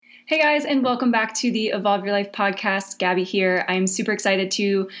Hey guys, and welcome back to the Evolve Your Life podcast. Gabby here. I'm super excited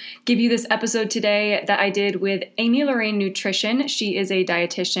to give you this episode today that I did with Amy Lorraine Nutrition. She is a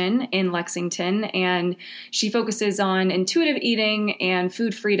dietitian in Lexington, and she focuses on intuitive eating and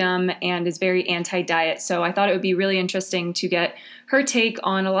food freedom and is very anti-diet. So I thought it would be really interesting to get her take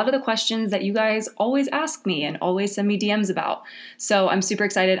on a lot of the questions that you guys always ask me and always send me DMs about. So I'm super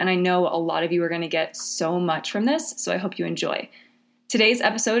excited, and I know a lot of you are going to get so much from this, so I hope you enjoy. Today's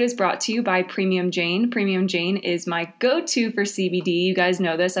episode is brought to you by Premium Jane. Premium Jane is my go-to for CBD. You guys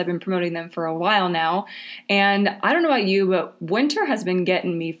know this. I've been promoting them for a while now. And I don't know about you, but winter has been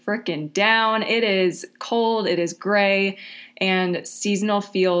getting me freaking down. It is cold, it is gray, and seasonal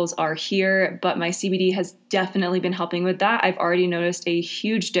feels are here, but my CBD has definitely been helping with that. I've already noticed a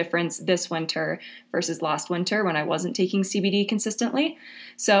huge difference this winter versus last winter when I wasn't taking CBD consistently.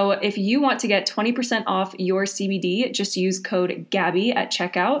 So if you want to get 20% off your CBD, just use code GABBY at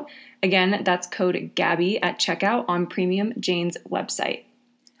checkout. Again, that's code GABBY at checkout on Premium Jane's website.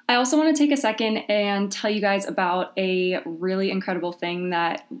 I also want to take a second and tell you guys about a really incredible thing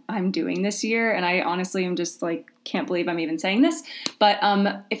that I'm doing this year. And I honestly am just can't believe I'm even saying this. But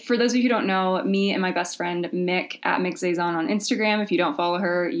for those of you who don't know, me and my best friend Mick at Mick Zazon on Instagram, if you don't follow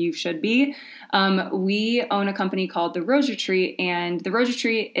her, you should be. We own a company called The Rose Retreat, and The Rose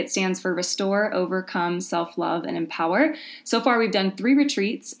Retreat, it stands for Restore, Overcome, Self-Love, and Empower. So far, we've done 3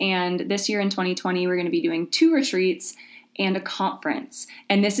 retreats, and this year in 2020, we're going to be doing 2 retreats and a conference.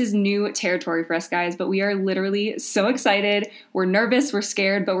 And this is new territory for us guys, but we are literally so excited. We're nervous, we're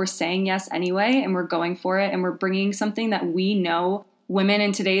scared, but we're saying yes anyway, and we're going for it, and we're bringing something that we know women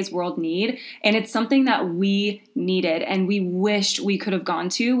in today's world need, and it's something that we needed and we wished we could have gone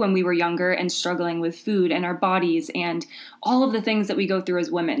to when we were younger and struggling with food and our bodies and all of the things that we go through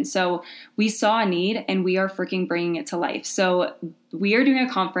as women. So we saw a need and we are freaking bringing it to life. So we are doing a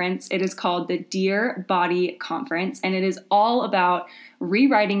conference. It is called the Dear Body Conference, and it is all about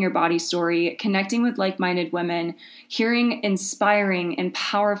rewriting your body story, connecting with like-minded women, hearing inspiring and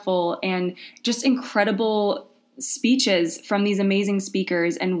powerful and just incredible speeches from these amazing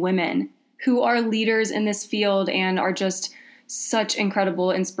speakers and women who are leaders in this field and are just such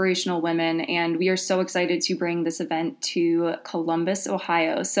incredible, inspirational women. And we are so excited to bring this event to Columbus,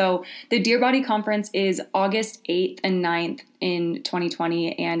 Ohio. So the Dear Body Conference is August 8th and 9th in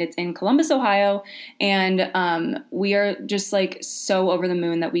 2020, and it's in Columbus, Ohio. And we are just so over the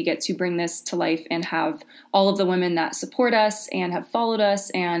moon that we get to bring this to life and have all of the women that support us and have followed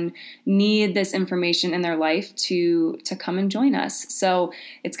us and need this information in their life to come and join us. So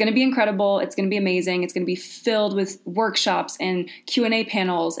it's going to be incredible. It's going to be amazing. It's going to be filled with workshops and Q&A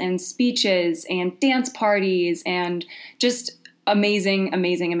panels and speeches and dance parties and just amazing,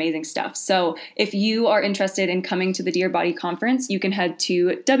 amazing, amazing stuff. So if you are interested in coming to the Dear Body Conference, you can head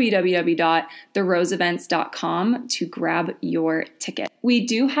to www.theroseevents.com to grab your ticket. We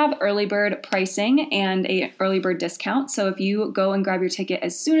do have early bird pricing and a early bird discount. So if you go and grab your ticket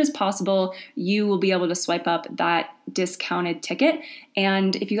as soon as possible, you will be able to swipe up that discounted ticket.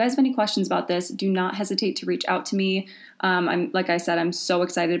 And if you guys have any questions about this, do not hesitate to reach out to me. Like I said, I'm so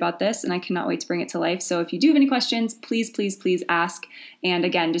excited about this and I cannot wait to bring it to life. So if you do have any questions, please, please, please ask. And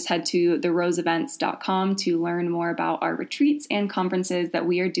again, just head to theroseevents.com to learn more about our retreats and conferences that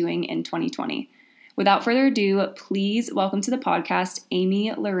we are doing in 2020. Without further ado, please welcome to the podcast,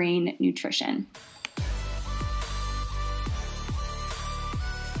 Amy Lorraine Nutrition.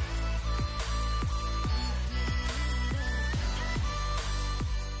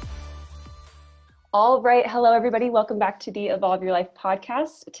 All right. Hello, everybody. Welcome back to the Evolve Your Life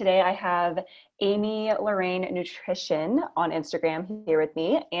podcast. Today, I have Amy Lorraine Nutrition on Instagram here with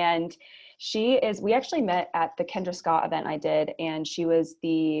me. And we actually met at the Kendra Scott event I did, and she was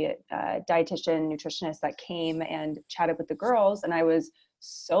the dietitian nutritionist that came and chatted with the girls. And I was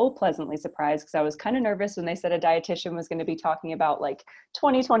so pleasantly surprised because I was kind of nervous when they said a dietitian was going to be talking about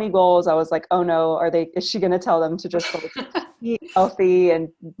 2020 goals. I was like, oh no, is she going to tell them to just eat healthy and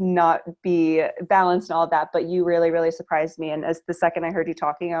not be balanced and all of that? But you really, really surprised me. And as the second I heard you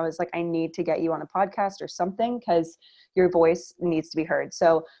talking, I was like, I need to get you on a podcast or something because your voice needs to be heard.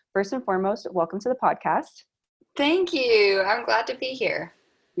 So first and foremost, welcome to the podcast. Thank you. I'm glad to be here.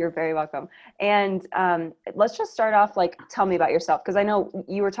 You're very welcome. And let's just start off, tell me about yourself, because I know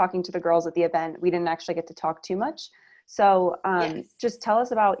you were talking to the girls at the event. We didn't actually get to talk too much. So Yes. Just tell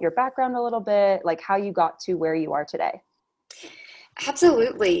us about your background a little bit, how you got to where you are today.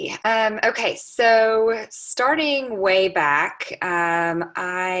 Absolutely. Okay, so starting way back,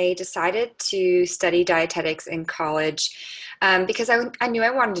 I decided to study dietetics in college because I knew I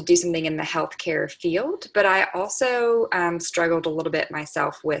wanted to do something in the healthcare field, but I also struggled a little bit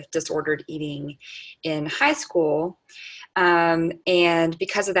myself with disordered eating in high school. And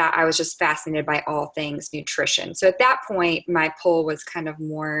because of that, I was just fascinated by all things nutrition. So at that point, my pull was kind of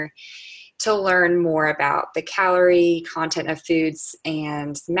more to learn more about the calorie content of foods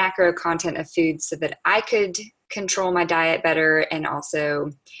and macro content of foods so that I could control my diet better and also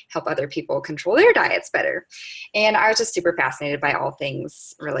help other people control their diets better. And I was just super fascinated by all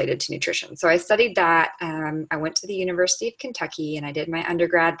things related to nutrition. So I studied that. I went to the University of Kentucky and I did my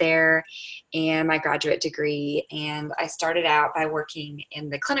undergrad there and my graduate degree. And I started out by working in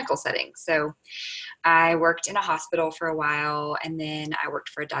the clinical setting. So I worked in a hospital for a while, and then I worked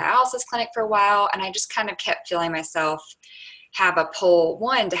for a dialysis clinic for a while, and I just kind of kept feeling myself have a pull,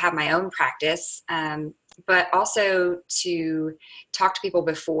 one, to have my own practice, but also to talk to people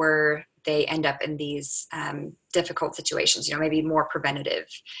before they end up in these difficult situations, maybe more preventative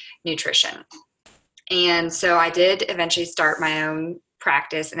nutrition. And so I did eventually start my own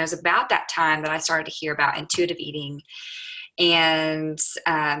practice, and it was about that time that I started to hear about intuitive eating. And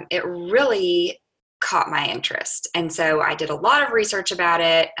it really caught my interest. And so I did a lot of research about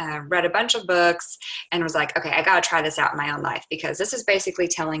it, read a bunch of books, and was like, okay, I got to try this out in my own life because this is basically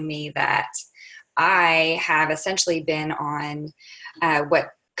telling me that I have essentially been on what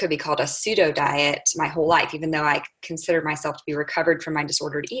could be called a pseudo diet my whole life. Even though I considered myself to be recovered from my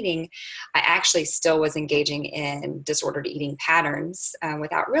disordered eating, I actually still was engaging in disordered eating patterns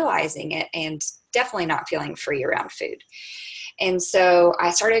without realizing it, and definitely not feeling free around food. And so I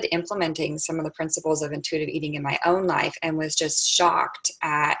started implementing some of the principles of intuitive eating in my own life and was just shocked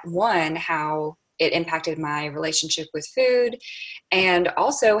at, one, how it impacted my relationship with food, and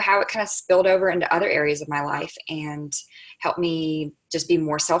also how it kind of spilled over into other areas of my life and helped me just be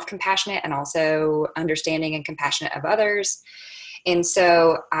more self-compassionate and also understanding and compassionate of others. And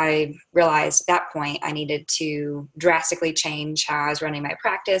so I realized at that point I needed to drastically change how I was running my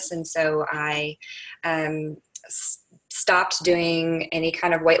practice. And so I stopped doing any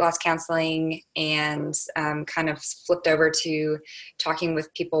kind of weight loss counseling and kind of flipped over to talking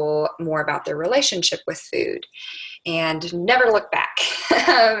with people more about their relationship with food and never looked back.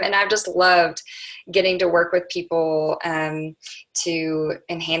 And I've just loved getting to work with people to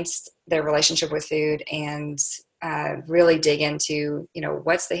enhance their relationship with food and really dig into,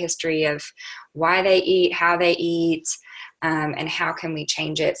 what's the history of why they eat, how they eat, and how can we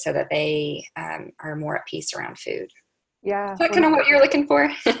change it so that they are more at peace around food. Is Yeah. that kind of what you're looking for?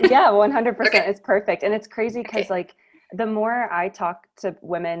 Yeah, 100%. Okay. It's perfect. And it's crazy because Okay. like the more I talk to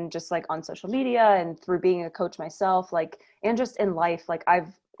women just like on social media and through being a coach myself, like, and just in life, like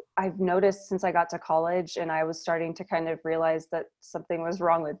I've noticed since I got to college and I was starting to kind of realize that something was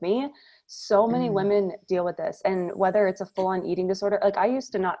wrong with me. So many Mm, women deal with this. And whether it's a full-on eating disorder, like I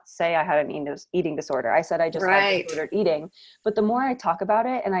used to not say I had an eating disorder. I said I just had right. disordered eating. But the more I talk about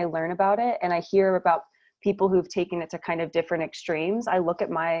it and I learn about it and I hear about people who've taken it to kind of different extremes, I look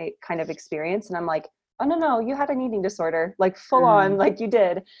at my kind of experience and I'm like, oh, no, you had an eating disorder, like full on, Mm, like you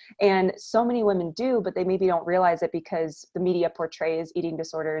did. And so many women do, but they maybe don't realize it because the media portrays eating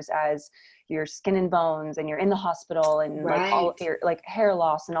disorders as your skin and bones and you're in the hospital and like all right. your like hair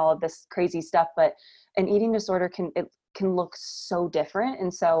loss and all of this crazy stuff. But an eating disorder can look so different.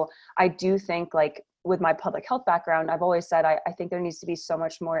 And so I do think like with my public health background, I've always said I think there needs to be so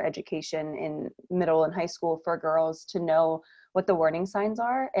much more education in middle and high school for girls to know what the warning signs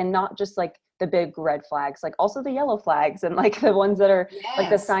are, and not just like the big red flags, like also the yellow flags and like the ones that are like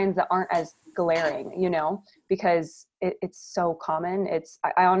the Yes. signs that aren't as glaring, because it's so common.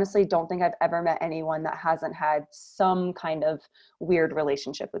 I honestly don't think I've ever met anyone that hasn't had some kind of weird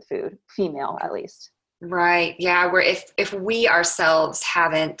relationship with food, female at least. Right. Yeah. Where if we ourselves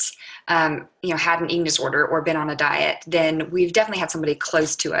haven't, had an eating disorder or been on a diet, then we've definitely had somebody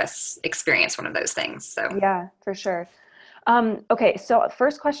close to us experience one of those things. So, Yeah, for sure. Okay, so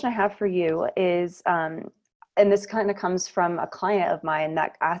first question I have for you is, and this kind of comes from a client of mine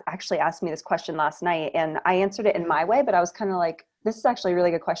that actually asked me this question last night, and I answered it in my way, but I was kind of like, this is actually a really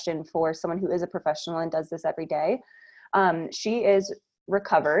good question for someone who is a professional and does this every day. She is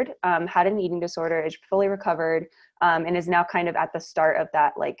recovered, had an eating disorder, is fully recovered, and is now kind of at the start of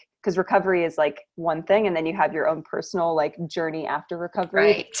that, like, because recovery is like one thing, and then you have your own personal like journey after recovery.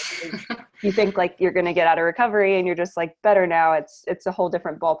 right. You think like you're going to get out of recovery and you're just like better now. It's a whole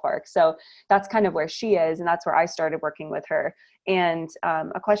different ballpark. So that's kind of where she is, and that's where I started working with her. And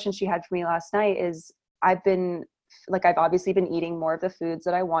a question she had for me last night is, I've been like I've obviously been eating more of the foods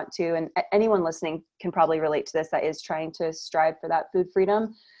that I want to, and anyone listening can probably relate to this that is trying to strive for that food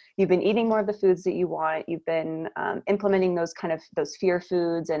freedom. You've been eating more of the foods that you want. You've been implementing those fear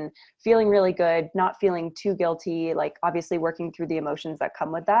foods and feeling really good, not feeling too guilty, like obviously working through the emotions that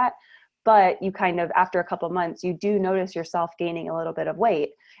come with that. But you kind of, after a couple of months, you do notice yourself gaining a little bit of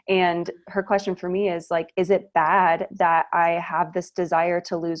weight. And her question for me is like, is it bad that I have this desire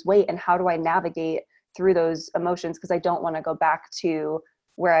to lose weight? And how do I navigate through those emotions? Because I don't want to go back to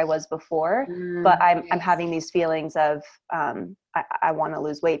where I was before, but I'm having these feelings of, I want to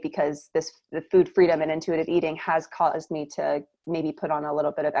lose weight because the food freedom and intuitive eating has caused me to maybe put on a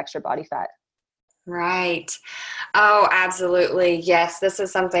little bit of extra body fat. Right. Oh, absolutely. Yes. This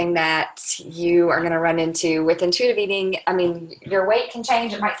is something that you are going to run into with intuitive eating. I mean, your weight can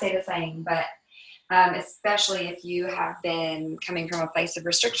change. It might stay the same, but especially if you have been coming from a place of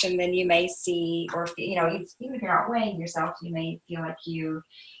restriction, then you may see, or, you know, even if you're not weighing yourself, you may feel like you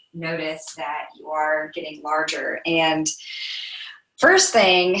notice that you are getting larger. And first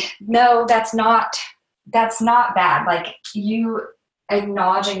thing, no, that's not bad. Like, you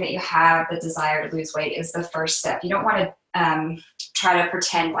acknowledging that you have the desire to lose weight is the first step. You don't want to try to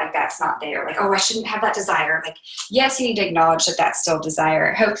pretend like that's not there. Like, oh, I shouldn't have that desire. Like, yes, you need to acknowledge that that's still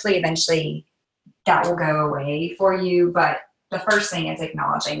desire. Hopefully, eventually that will go away for you. But the first thing is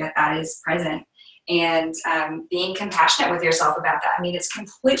acknowledging that that is present and being compassionate with yourself about that. I mean, it's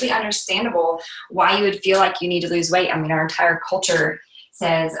completely understandable why you would feel like you need to lose weight. I mean, our entire culture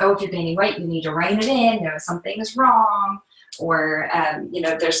says, oh, if you're gaining weight, you need to rein it in. You know, something is wrong. Or, you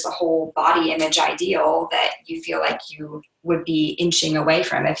know, there's the whole body image ideal that you feel like you would be inching away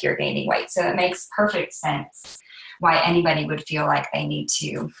from if you're gaining weight. So it makes perfect sense why anybody would feel like they need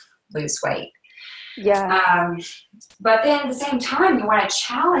to lose weight. Yeah. But then at the same time, you want to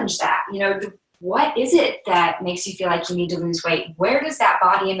challenge that. You know, what is it that makes you feel like you need to lose weight? Where does that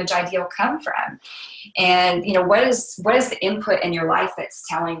body image ideal come from? And, you know, what is the input in your life that's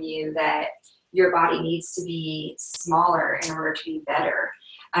telling you that your body needs to be smaller in order to be better?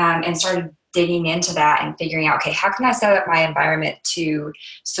 And started digging into that and figuring out, okay, how can I set up my environment to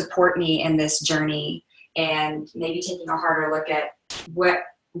support me in this journey? And maybe taking a harder look at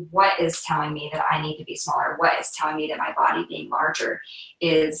what is telling me that I need to be smaller? What is telling me that my body being larger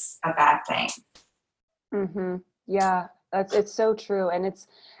is a bad thing? Mm-hmm. Yeah, it's so true. And it's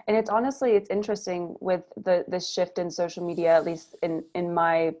honestly, it's interesting with the shift in social media, at least in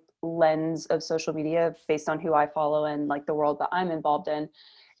my lens of social media based on who I follow and like the world that I'm involved in.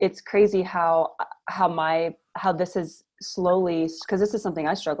 It's crazy how this is slowly, because this is something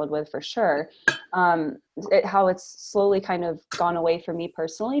I struggled with for sure, how it's slowly kind of gone away from me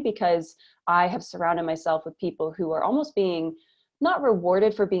personally, because I have surrounded myself with people who are almost being not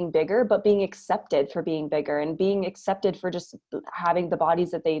rewarded for being bigger, but being accepted for being bigger and being accepted for just having the bodies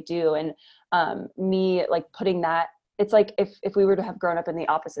that they do. And me like putting that, it's like if we were to have grown up in the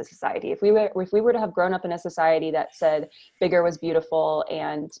opposite society, if we were to have grown up in a society that said bigger was beautiful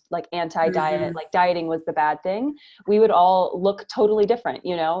and like anti-diet, Mm-hmm. like dieting was the bad thing, we would all look totally different,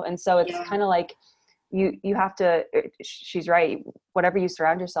 you know? And so it's kind of like you have to, she's right, whatever you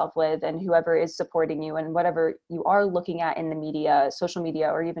surround yourself with and whoever is supporting you and whatever you are looking at in the media, social media,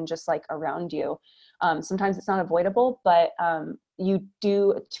 or even just like around you, sometimes it's not avoidable, but you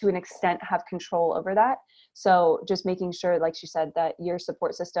do to an extent have control over that. So just making sure, like she said, that your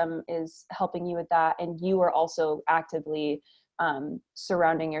support system is helping you with that. And you are also actively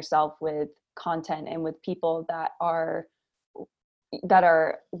surrounding yourself with content and with people that are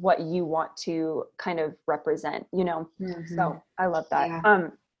what you want to kind of represent, you know? Mm-hmm. So I love that. Yeah.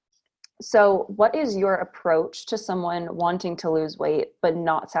 So what is your approach to someone wanting to lose weight, but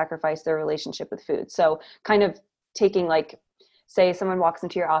not sacrifice their relationship with food? So kind of taking like, say someone walks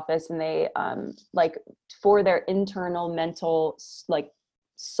into your office and they like for their internal mental, like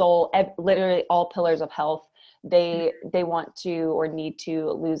soul, literally all pillars of health, they want to or need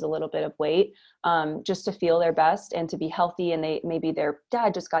to lose a little bit of weight just to feel their best and to be healthy. And maybe their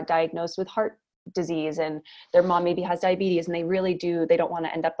dad just got diagnosed with heart disease and their mom maybe has diabetes, and they don't want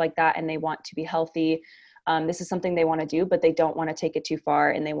to end up like that, and they want to be healthy. This is something they want to do, but they don't want to take it too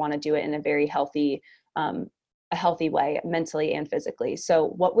far, and they want to do it in a very healthy way, mentally and physically. So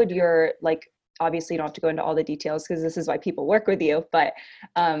what would your, like, obviously you don't have to go into all the details because this is why people work with you, but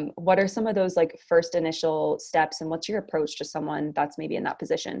what are some of those like first initial steps, and what's your approach to someone that's maybe in that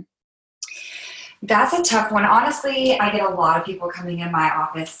position? That's a tough one. Honestly, I get a lot of people coming in my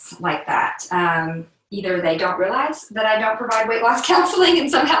office like that. Either they don't realize that I don't provide weight loss counseling and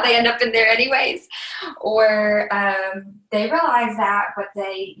somehow they end up in there anyways, or they realize that, but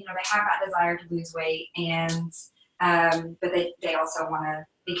they have that desire to lose weight and but they also want to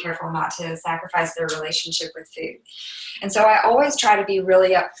be careful not to sacrifice their relationship with food. And so I always try to be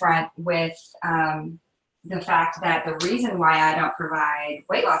really upfront with the fact that the reason why I don't provide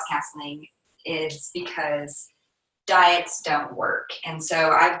weight loss counseling is because diets don't work. And so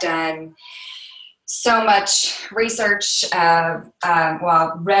I've done so much research, read a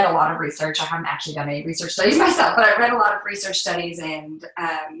lot of research. I haven't actually done any research studies myself, but I read a lot of research studies and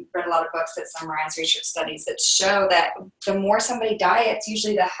read a lot of books that summarize research studies that show that the more somebody diets,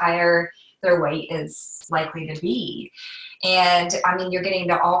 usually the higher their weight is likely to be. And I mean, you're getting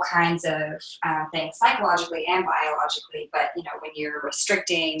into all kinds of things psychologically and biologically, but when you're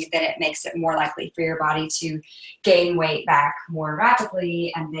restricting, then it makes it more likely for your body to gain weight back more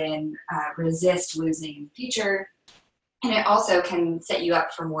rapidly and then resist losing in the future. And it also can set you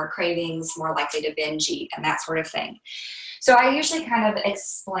up for more cravings, more likely to binge eat and that sort of thing. So I usually kind of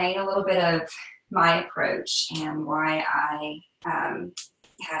explain a little bit of my approach and why I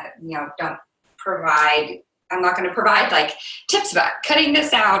don't provide. I'm not going to provide like tips about cutting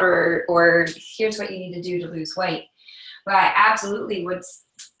this out or here's what you need to do to lose weight. But I absolutely would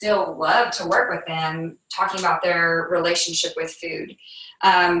still love to work with them talking about their relationship with food.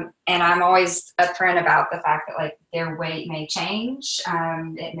 And I'm always upfront about the fact that like their weight may change.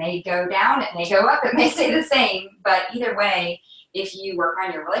 It may go down, it may go up, it may stay the same. But either way, if you work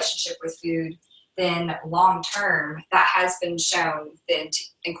on your relationship with food, then long term, that has been shown that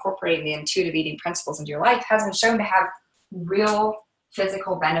incorporating the intuitive eating principles into your life has been shown to have real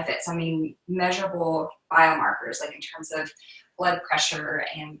physical benefits. I mean, measurable biomarkers, like in terms of blood pressure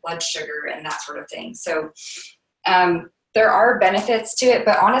and blood sugar and that sort of thing. So there are benefits to it,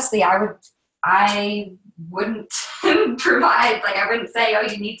 but honestly, I wouldn't provide, like I wouldn't say, oh,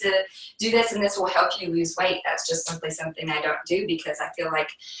 you need to do this and this will help you lose weight. That's just simply something I don't do because I feel like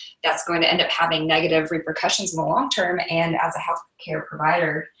that's going to end up having negative repercussions in the long term. And as a healthcare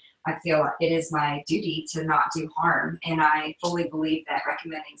provider, I feel like it is my duty to not do harm. And I fully believe that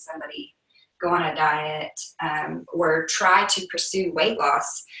recommending somebody go on a diet or try to pursue weight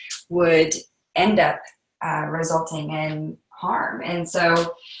loss would end up resulting in harm. And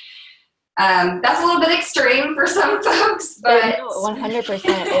so that's a little bit extreme for some folks, but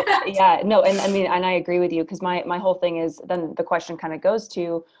 100%. Yeah, no. And I mean, and I agree with you because my whole thing is then the question kind of goes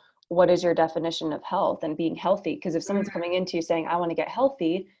to what is your definition of health and being healthy? Because if someone's coming into you saying, I want to get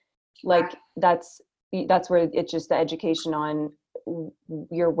healthy, like that's where it's just the education on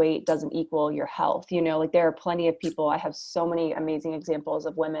your weight doesn't equal your health. Like there are plenty of people. I have so many amazing examples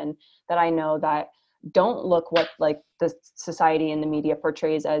of women that I know that don't look what like the society and the media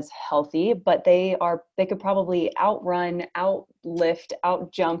portrays as healthy, but they could probably outrun, outlift,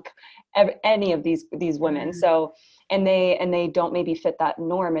 outjump any of these women. Mm-hmm. So, and they don't maybe fit that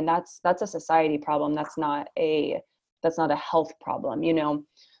norm. And that's a society problem. That's not a health problem,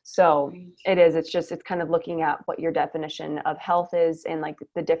 So it's kind of looking at what your definition of health is and like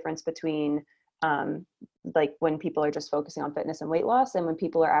the difference between like when people are just focusing on fitness and weight loss and when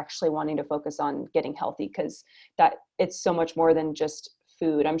people are actually wanting to focus on getting healthy, because that it's so much more than just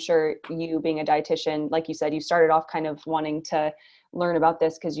food. I'm sure you being a dietitian, like you said, you started off kind of wanting to learn about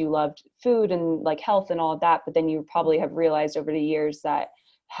this because you loved food and like health and all of that, but then you probably have realized over the years that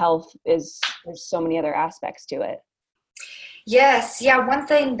health there's so many other aspects to it. Yes. Yeah. One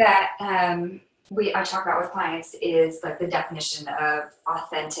thing that I talk about with clients is like the definition of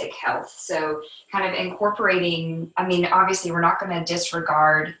authentic health. So kind of incorporating, I mean, obviously we're not going to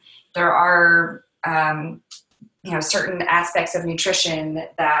disregard, there are, certain aspects of nutrition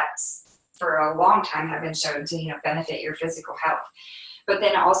that for a long time have been shown to, benefit your physical health. But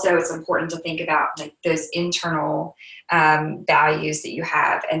then also it's important to think about like those internal values that you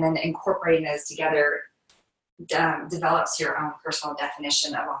have, and then incorporating those together develops your own personal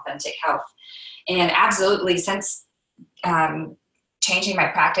definition of authentic health. And absolutely, since changing my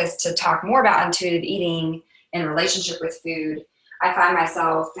practice to talk more about intuitive eating and relationship with food, I find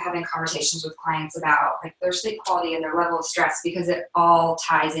myself having conversations with clients about like their sleep quality and their level of stress, because it all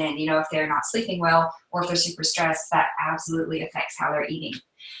ties in. If they're not sleeping well or if they're super stressed, that absolutely affects how they're eating.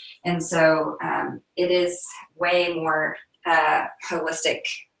 And so it is way more holistic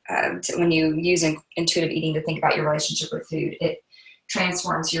when you use intuitive eating to think about your relationship with food. It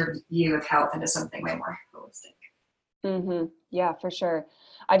transforms your view of health into something way more holistic. Mm-hmm. Yeah, for sure.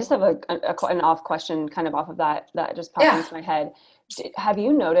 I just have an off question kind of off of that just popped into my head. Have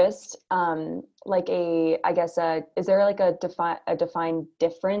you noticed is there like a defined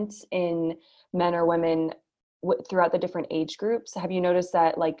difference in men or women throughout the different age groups? Have you noticed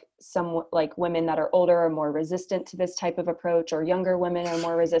that like some like women that are older are more resistant to this type of approach, or younger women are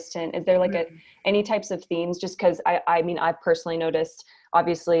more resistant? Is there like any types of themes? Just because I mean, I've personally noticed,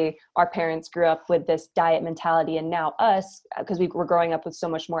 obviously our parents grew up with this diet mentality, and now us, because we were growing up with so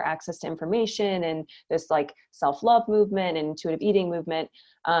much more access to information and this like self-love movement and intuitive eating movement.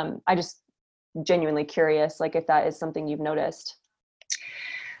 I just genuinely curious, like if that is something you've noticed.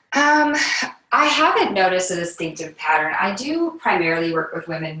 I haven't noticed a distinctive pattern. I do primarily work with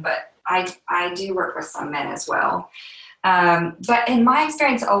women, but I do work with some men as well. But in my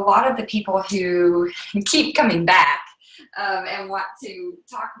experience, a lot of the people who keep coming back and want to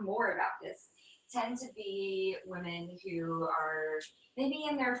talk more about this tend to be women who are maybe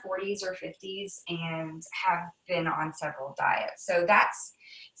in their 40s or 50s and have been on several diets. So that's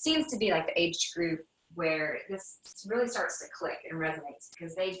seems to be like the age group where this really starts to click and resonates,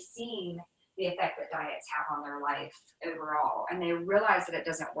 because they've seen the effect that diets have on their life overall, and they realize that it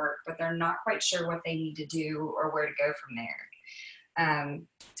doesn't work, but they're not quite sure what they need to do or where to go from there.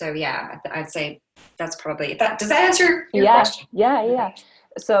 So yeah, I'd say that's probably that. Does that answer your question? Yeah.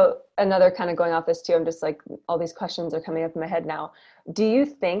 So another kind of going off this too, I'm just like, all these questions are coming up in my head now. Do you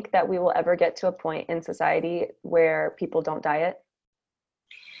think that we will ever get to a point in society where people don't diet?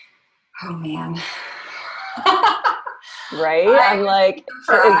 Oh man. Right? I'm like,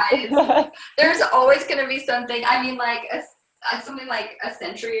 there's always going to be something. I mean, like something like a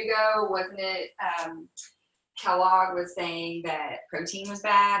century ago, wasn't it? Kellogg was saying that protein was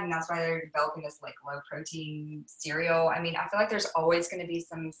bad, and that's why they're developing this like low protein cereal. I mean, I feel like there's always going to be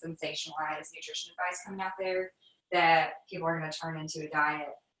some sensationalized nutrition advice coming out there that people are going to turn into a diet.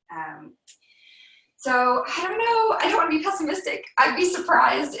 So I don't know. I don't want to be pessimistic. I'd be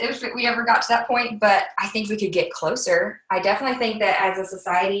surprised if we ever got to that point, but I think we could get closer. I definitely think that as a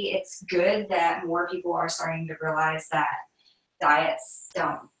society, it's good that more people are starting to realize that diets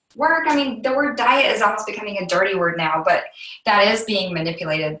don't work. I mean, the word diet is almost becoming a dirty word now, but that is being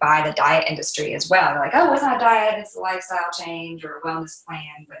manipulated by the diet industry as well. They're like, oh, it's not a diet, it's a lifestyle change or a wellness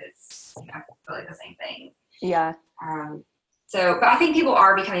plan, but it's really the same thing. Yeah. But I think people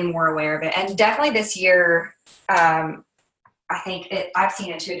are becoming more aware of it. And definitely this year, I think I've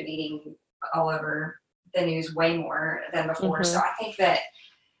seen intuitive eating all over the news way more than before. Mm-hmm. So I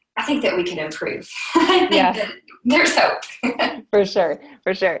think that we can improve. I think that there's hope. For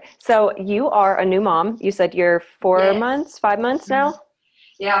sure. So you are a new mom. You said you're 5 months now?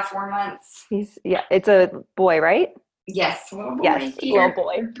 Yeah, 4 months. It's a boy, right? Yes, little boy. Yes, Peter. Little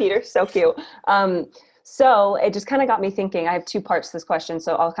boy, Peter. So cute. So it just kind of got me thinking. I have 2 parts to this question,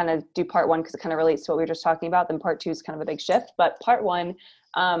 so I'll kind of do part 1 because it kind of relates to what we were just talking about. Then part 2 is kind of a big shift. But part 1,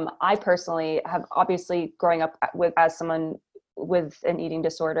 I personally have obviously growing up as someone with an eating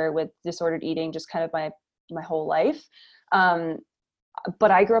disorder, with disordered eating, just kind of my whole life.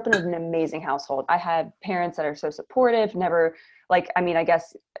 But I grew up in an amazing household. I had parents that are so supportive, never I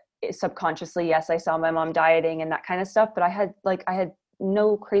guess subconsciously, yes, I saw my mom dieting and that kind of stuff, but I had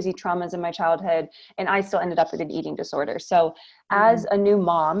no crazy traumas in my childhood, and I still ended up with an eating disorder. So as a new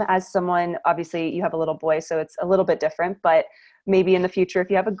mom, as someone, obviously you have a little boy, so it's a little bit different, but maybe in the future,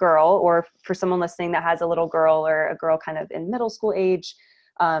 if you have a girl, or for someone listening that has a little girl or a girl kind of in middle school age,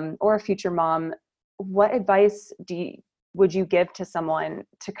 or a future mom, what advice would you give to someone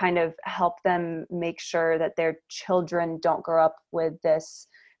to kind of help them make sure that their children don't grow up with this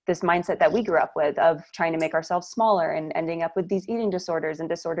mindset that we grew up with of trying to make ourselves smaller and ending up with these eating disorders and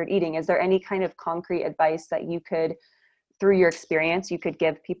disordered eating? Is there any kind of concrete advice that you could, through your experience, you could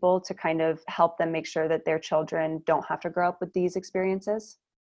give people to kind of help them make sure that their children don't have to grow up with these experiences?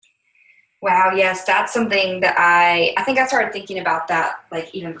 Wow, yes, that's something that I think I started thinking about that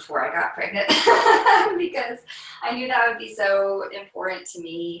like even before I got pregnant because I knew that would be so important to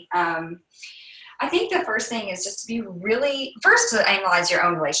me. I think the first thing is just to be first to analyze your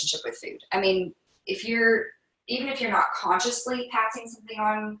own relationship with food. I mean, even if you're not consciously passing something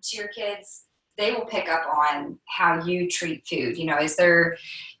on to your kids, they will pick up on how you treat food.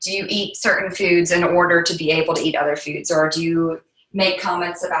 Do you eat certain foods in order to be able to eat other foods? Or do you make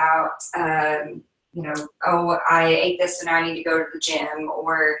comments about, oh, I ate this and now I need to go to the gym?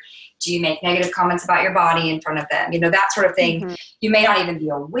 Or do you make negative comments about your body in front of them? That sort of thing. Mm-hmm. You may not even be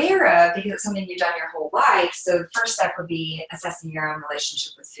aware of because it's something you've done your whole life. So the first step would be assessing your own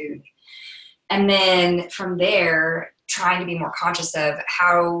relationship with food. And then from there, trying to be more conscious of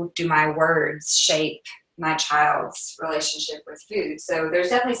how do my words shape my child's relationship with food. So there's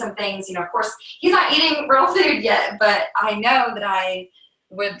definitely some things, of course, he's not eating real food yet, but I know that I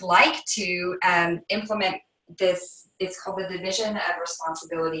would like to implement it's called the Division of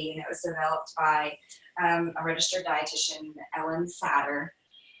Responsibility, and it was developed by a registered dietitian, Ellen Satter.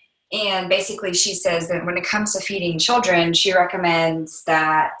 And basically she says that when it comes to feeding children, she recommends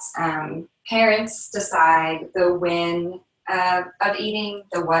that parents decide the when of eating,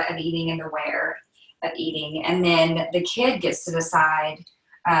 the what of eating, and the where of eating. And then the kid gets to decide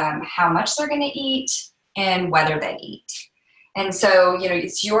how much they're going to eat and whether they eat. And so,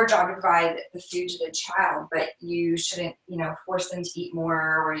 it's your job to provide the food to the child, but you shouldn't, force them to eat more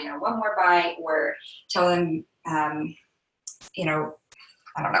or, one more bite, or tell them, I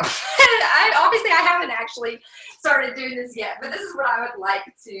don't know. I haven't actually started doing this yet, but this is what I would like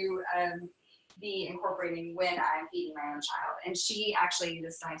to be incorporating when I'm feeding my own child. And she actually,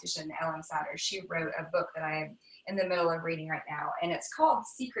 this dietitian, Ellen Satter, she wrote a book that I'm in the middle of reading right now, and it's called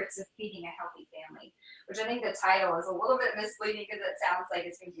Secrets of Feeding a Healthy Family, which I think the title is a little bit misleading because it sounds like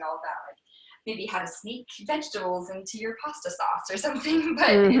it's going to be all about like maybe how to sneak vegetables into your pasta sauce or something, but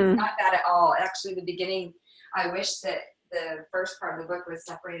it's not that at all. Actually, the beginning, I wish that the first part of the book was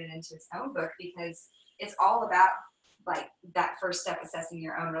separated into its own book, because it's all about like that first step, assessing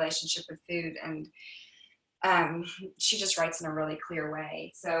your own relationship with food. And she just writes in a really clear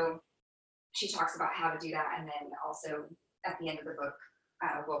way. So she talks about how to do that. And then also at the end of the book,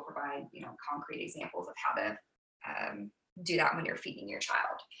 we'll provide, concrete examples of how to do that when you're feeding your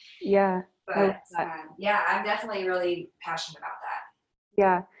child. Yeah. But I'm definitely really passionate about that.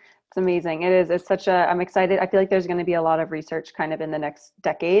 Yeah. It's amazing. It is. It's I'm excited. I feel like there's going to be a lot of research kind of in the next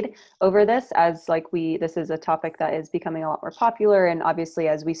decade over this, as this is a topic that is becoming a lot more popular. And obviously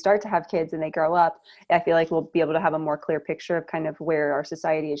as we start to have kids and they grow up, I feel like we'll be able to have a more clear picture of kind of where our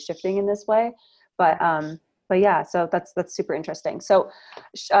society is shifting in this way. But yeah, so that's super interesting. So,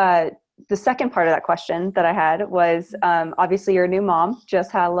 the second part of that question that I had was, obviously you're a new mom,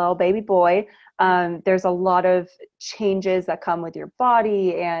 just had a little baby boy. There's a lot of changes that come with your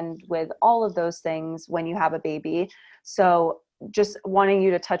body and with all of those things when you have a baby. So just wanting you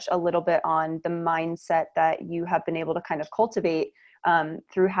to touch a little bit on the mindset that you have been able to kind of cultivate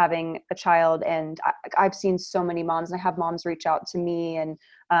through having a child. And I've seen so many moms, and I have moms reach out to me, and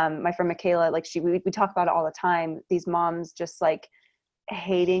my friend Michaela, like we talk about it all the time. These moms just like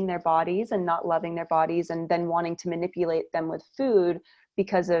hating their bodies and not loving their bodies, and then wanting to manipulate them with food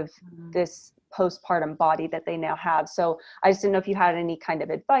because of this postpartum body that they now have. So I just didn't know if you had any kind of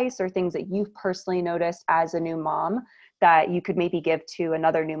advice or things that you've personally noticed as a new mom that you could maybe give to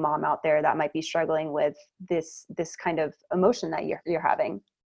another new mom out there that might be struggling with this kind of emotion that you're having.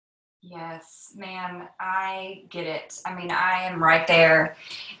 Yes, man, I get it. I mean, I am right there.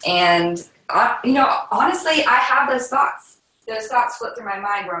 And, honestly, I have those thoughts. Those thoughts flip through my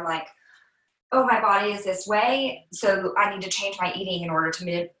mind where I'm like, oh, my body is this way, so I need to change my eating in order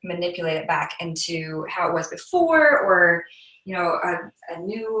to manipulate it back into how it was before, or, a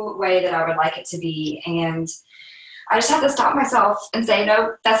new way that I would like it to be. And I just have to stop myself and say,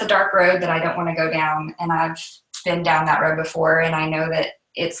 no, that's a dark road that I don't want to go down. And I've been down that road before, and I know that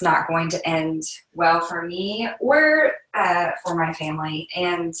it's not going to end well for me or for my family.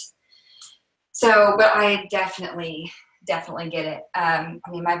 And so, but I definitely get it.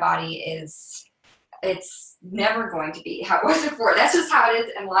 My body it's never going to be how it was before. That's just how it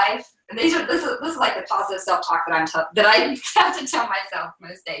is in life. And this is like the positive self-talk that I have to tell myself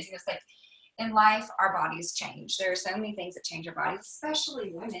most days. It's like, in life, our bodies change. There are so many things that change our bodies,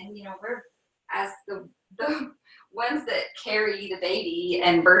 especially women. We're, as the ones that carry the baby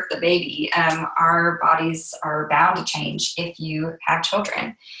and birth the baby, our bodies are bound to change if you have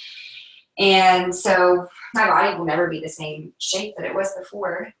children. And so my body will never be the same shape that it was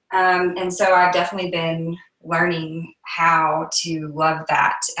before. And so I've definitely been learning how to love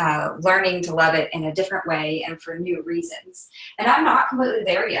that, learning to love it in a different way and for new reasons. And I'm not completely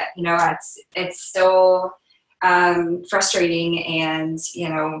there yet. It's still frustrating, and,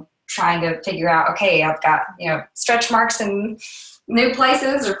 trying to figure out, okay, I've got, stretch marks in new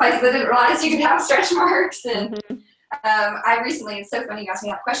places, or places I didn't realize you could have stretch marks. And I recently, it's so funny you asked me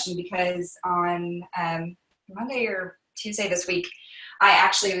that question, because on Monday or Tuesday this week, I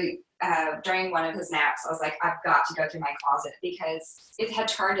actually, during one of his naps, I was like, I've got to go through my closet, because it had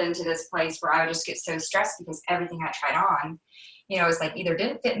turned into this place where I would just get so stressed because everything I tried on, it was like either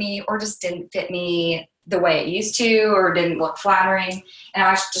didn't fit me or just didn't fit me the way it used to, or didn't look flattering. And I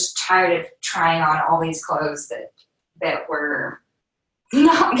was just tired of trying on all these clothes that were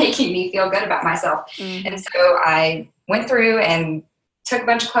not making me feel good about myself. Mm-hmm. And so I went through and took a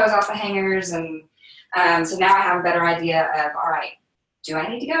bunch of clothes off the hangers. And so now I have a better idea of, all right, do I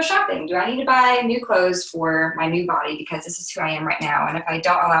need to go shopping? Do I need to buy new clothes for my new body because this is who I am right now? And if I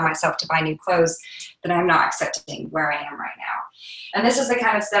don't allow myself to buy new clothes, then I'm not accepting where I am right now. And this is the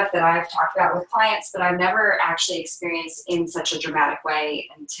kind of stuff that I've talked about with clients, but I've never actually experienced in such a dramatic way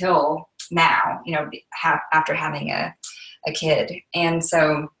until now, after having a kid. And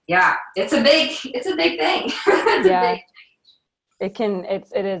so, yeah, it's a big thing.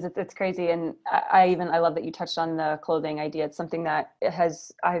 It's crazy. And I love that you touched on the clothing idea. It's something that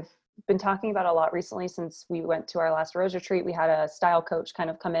I've been talking about a lot recently since we went to our last Rose retreat. We had a style coach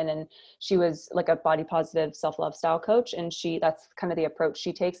kind of come in, and she was like a body positive self-love style coach. And that's kind of the approach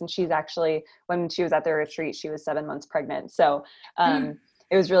she takes. And she's actually, when she was at the retreat, she was 7 months pregnant. So,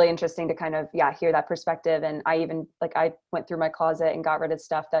 it was really interesting to kind of, hear that perspective. And I went through my closet and got rid of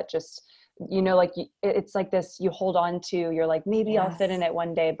stuff that just, it's like this, you hold on to, you're like, maybe I'll fit in it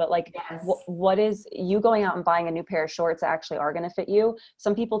one day, but like, what is you going out and buying a new pair of shorts that actually are going to fit you?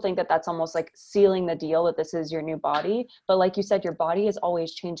 Some people think that that's almost like sealing the deal that this is your new body. But like you said, your body is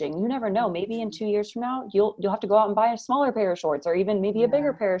always changing. You never know. Maybe in 2 years from now, you'll have to go out and buy a smaller pair of shorts, or even maybe a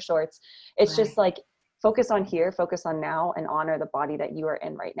bigger pair of shorts. It's just like, focus on now, and honor the body that you are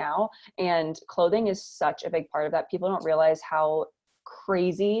in right now. And clothing is such a big part of that. People don't realize how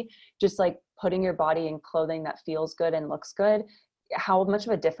crazy just like putting your body in clothing that feels good and looks good, how much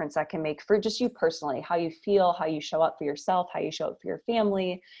of a difference that can make for just you personally, how you feel, how you show up for yourself, how you show up for your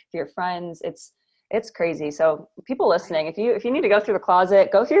family, for your friends. It's crazy. So people listening, if you need to go through your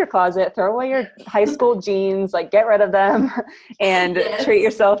closet, throw away your high school jeans, like get rid of them and treat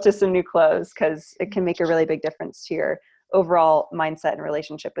yourself to some new clothes, because it can make a really big difference to your overall mindset and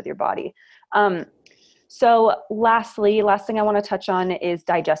relationship with your body. So last thing I want to touch on is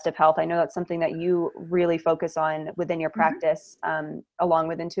digestive health. I know that's something that you really focus on within your practice, along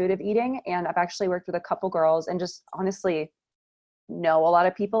with intuitive eating. And I've actually worked with a couple girls and just honestly know a lot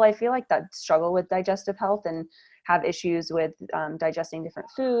of people, I feel like, that struggle with digestive health and have issues with digesting different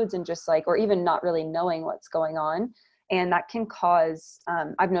foods, and just like, or even not really knowing what's going on. And that can cause,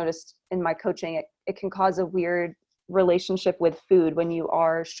 I've noticed in my coaching, it can cause a weird relationship with food when you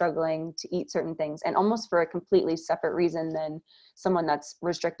are struggling to eat certain things, and almost for a completely separate reason than someone that's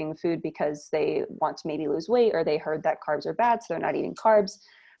restricting food because they want to maybe lose weight, or they heard that carbs are bad, so they're not eating carbs.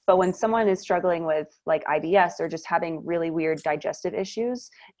 But when someone is struggling with like IBS, or just having really weird digestive issues,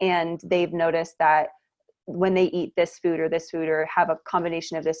 and they've noticed that when they eat this food or have a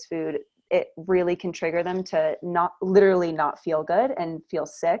combination of this food, it really can trigger them to not feel good and feel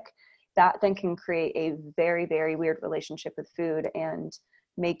sick. That then can create a very, very weird relationship with food and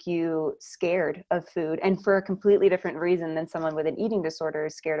make you scared of food, and for a completely different reason than someone with an eating disorder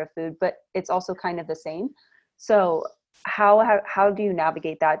is scared of food, but it's also kind of the same. So how do you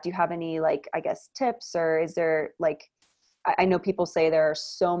navigate that? Do you have any, like, I guess, tips, or is there, like, I know people say there are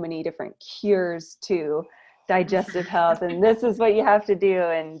so many different cures to digestive health, and this is what you have to do,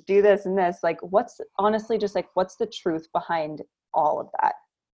 and do this and this. Like, what's the truth behind all of that?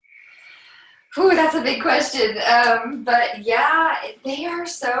 Ooh, that's a big question. But yeah, they are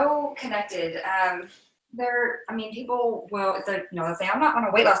so connected. People will, let's say I'm not on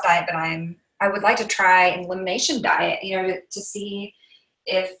a weight loss diet, but I would like to try an elimination diet, to see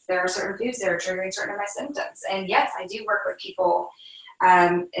if there are certain foods that are triggering certain of my symptoms. And yes, I do work with people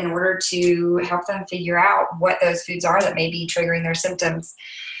in order to help them figure out what those foods are that may be triggering their symptoms.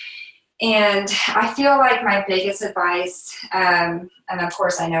 And I feel like my biggest advice, and of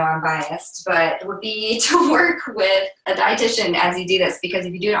course I know I'm biased, but would be to work with a dietitian as you do this, because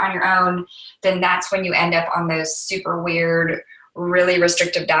if you do it on your own, then that's when you end up on those super weird, really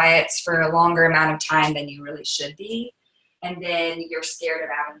restrictive diets for a longer amount of time than you really should be. And then you're scared of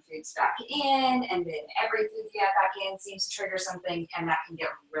adding foods back in, and then every food you add back in seems to trigger something, and that can get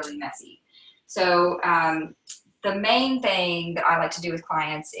really messy. So the main thing that I like to do with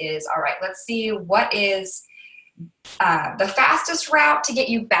clients is, all right, let's see what is the fastest route to get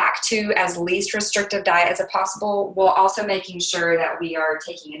you back to as least restrictive diet as possible, while also making sure that we are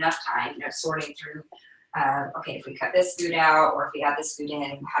taking enough time, sorting through, okay, if we cut this food out, or if we add this food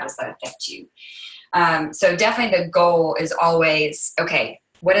in, how does that affect you? So definitely the goal is always, okay,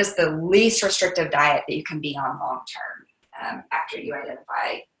 what is the least restrictive diet that you can be on long term, after you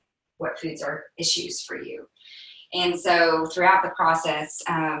identify what foods are issues for you. And so throughout the process,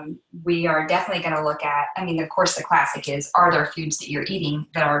 we are definitely going to look at, of course, the classic is, are there foods that you're eating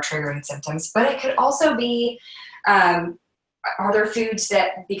that are triggering symptoms? But it could also be, are there foods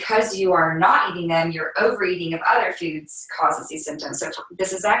that, because you are not eating them, your overeating of other foods causes these symptoms? So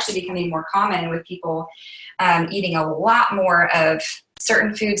this is actually becoming more common with people eating a lot more of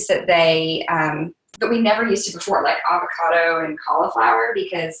certain foods that they that we never used to before, like avocado and cauliflower,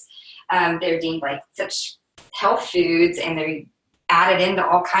 because they're deemed like such health foods and they're added into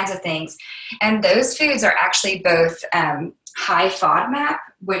all kinds of things. And those foods are actually both high FODMAP,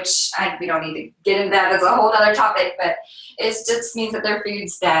 which we don't need to get into that as a whole other topic, but it just means that they're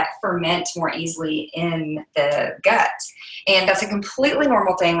foods that ferment more easily in the gut. And that's a completely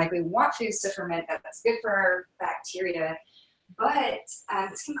normal thing. Like, we want foods to ferment, that's good for our bacteria, but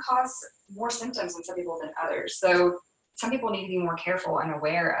this can cause more symptoms in some people than others. So some people need to be more careful and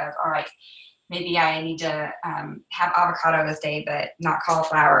aware of, all right, maybe I need to have avocado this day, but not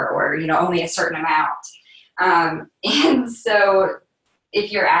cauliflower, or, only a certain amount. And so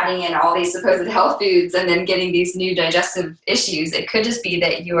if you're adding in all these supposed health foods and then getting these new digestive issues, it could just be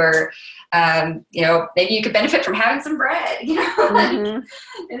that you're, maybe you could benefit from having some bread,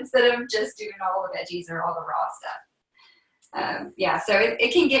 instead of just doing all the veggies or all the raw stuff. So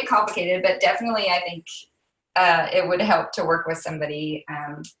it can get complicated, but definitely I think it would help to work with somebody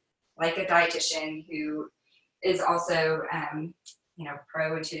like a dietitian who is also,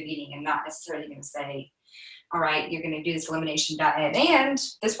 pro intuitive eating, and not necessarily going to say, all right, you're going to do this elimination diet and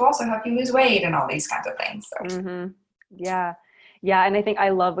this will also help you lose weight and all these kinds of things. So. Yeah. And I think I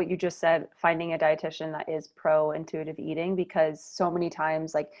love what you just said, finding a dietitian that is pro intuitive eating, because so many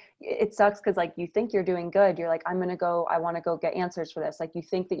times, like, it sucks because, like, you think you're doing good. You're like, I want to go get answers for this. Like, you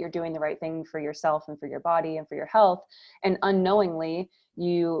think that you're doing the right thing for yourself and for your body and for your health. And unknowingly,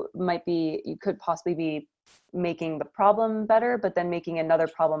 you could possibly be making the problem better, but then making another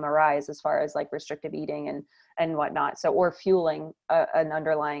problem arise as far as like restrictive eating and whatnot. So, or fueling an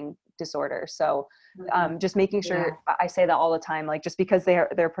underlying disorder. So just making sure, I say that all the time, like, just because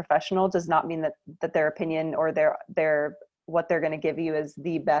they're professional does not mean that their opinion or their what they're going to give you is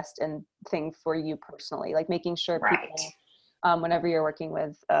the best and thing for you personally. Like, making sure people, whenever you're working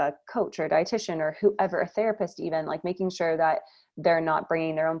with a coach or a dietitian or whoever, a therapist even, like, making sure that they're not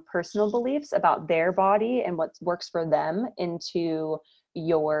bringing their own personal beliefs about their body and what works for them into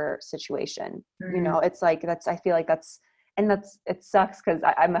your situation. It's like, I feel like it sucks because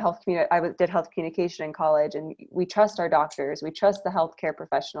I'm I did health communication in college, and we trust our doctors. We trust the healthcare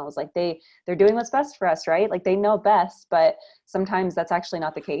professionals. Like, they're doing what's best for us, right? Like, they know best, but sometimes that's actually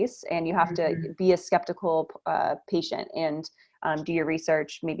not the case. And you have to be a skeptical patient and do your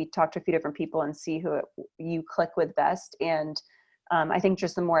research, maybe talk to a few different people and see who you click with best. And I think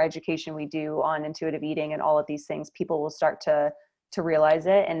just the more education we do on intuitive eating and all of these things, people will start to realize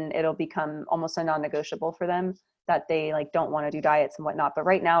it, and it'll become almost a non-negotiable for them that they, like, don't want to do diets and whatnot. But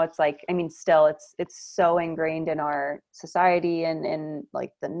right now it's like, I mean, still it's so ingrained in our society and in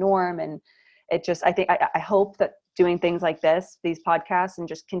like the norm. And it just, I think, I hope that doing things like this, these podcasts, and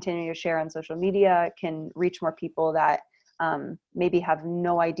just continuing to share on social media can reach more people that maybe have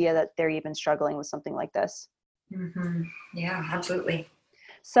no idea that they're even struggling with something like this. Yeah, absolutely.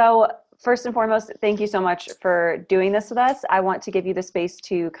 So first and foremost, thank you so much for doing this with us. I want to give you the space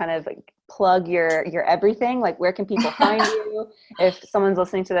to kind of plug your everything. Like, where can people find you? If someone's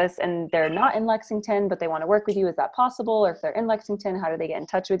listening to this and they're not in Lexington, but they want to work with you, is that possible? Or if they're in Lexington, how do they get in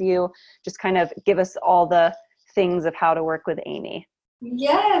touch with you? Just kind of give us all the things of how to work with Amy.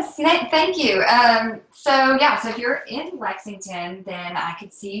 Yes, thank you. So if you're in Lexington, then I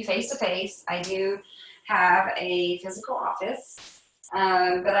could see you face to face. I do have a physical office.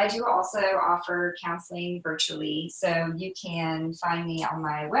 But I do also offer counseling virtually. So you can find me on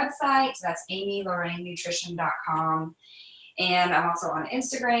my website. So that's amylorrainenutrition.com. And I'm also on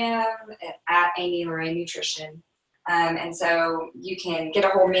Instagram at amylorrainenutrition. And so you can get a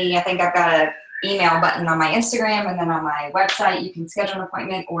hold of me. I think I've got an email button on my Instagram, and then on my website you can schedule an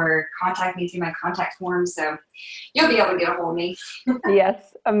appointment or contact me through my contact form. So you'll be able to get a hold of me.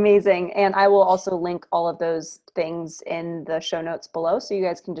 Yes, amazing. And I will also link all of those things in the show notes below, so you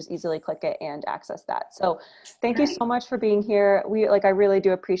guys can just easily click it and access that. So thank you so much for being here. I really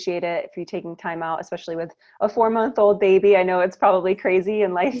do appreciate it for you taking time out, especially with a 4-month-old baby. I know it's probably crazy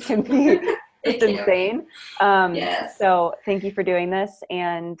and life can be just insane. Yes. So thank you for doing this.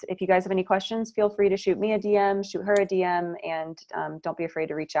 And if you guys have any questions, feel free to shoot me a DM, shoot her a DM, and don't be afraid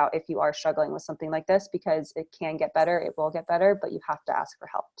to reach out if you are struggling with something like this, because it can get better. It will get better, but you have to ask for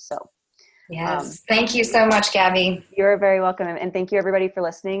help. So yes. Thank you so much, Gabby. You're very welcome. And thank you everybody for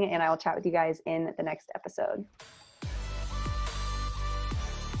listening. And I will chat with you guys in the next episode.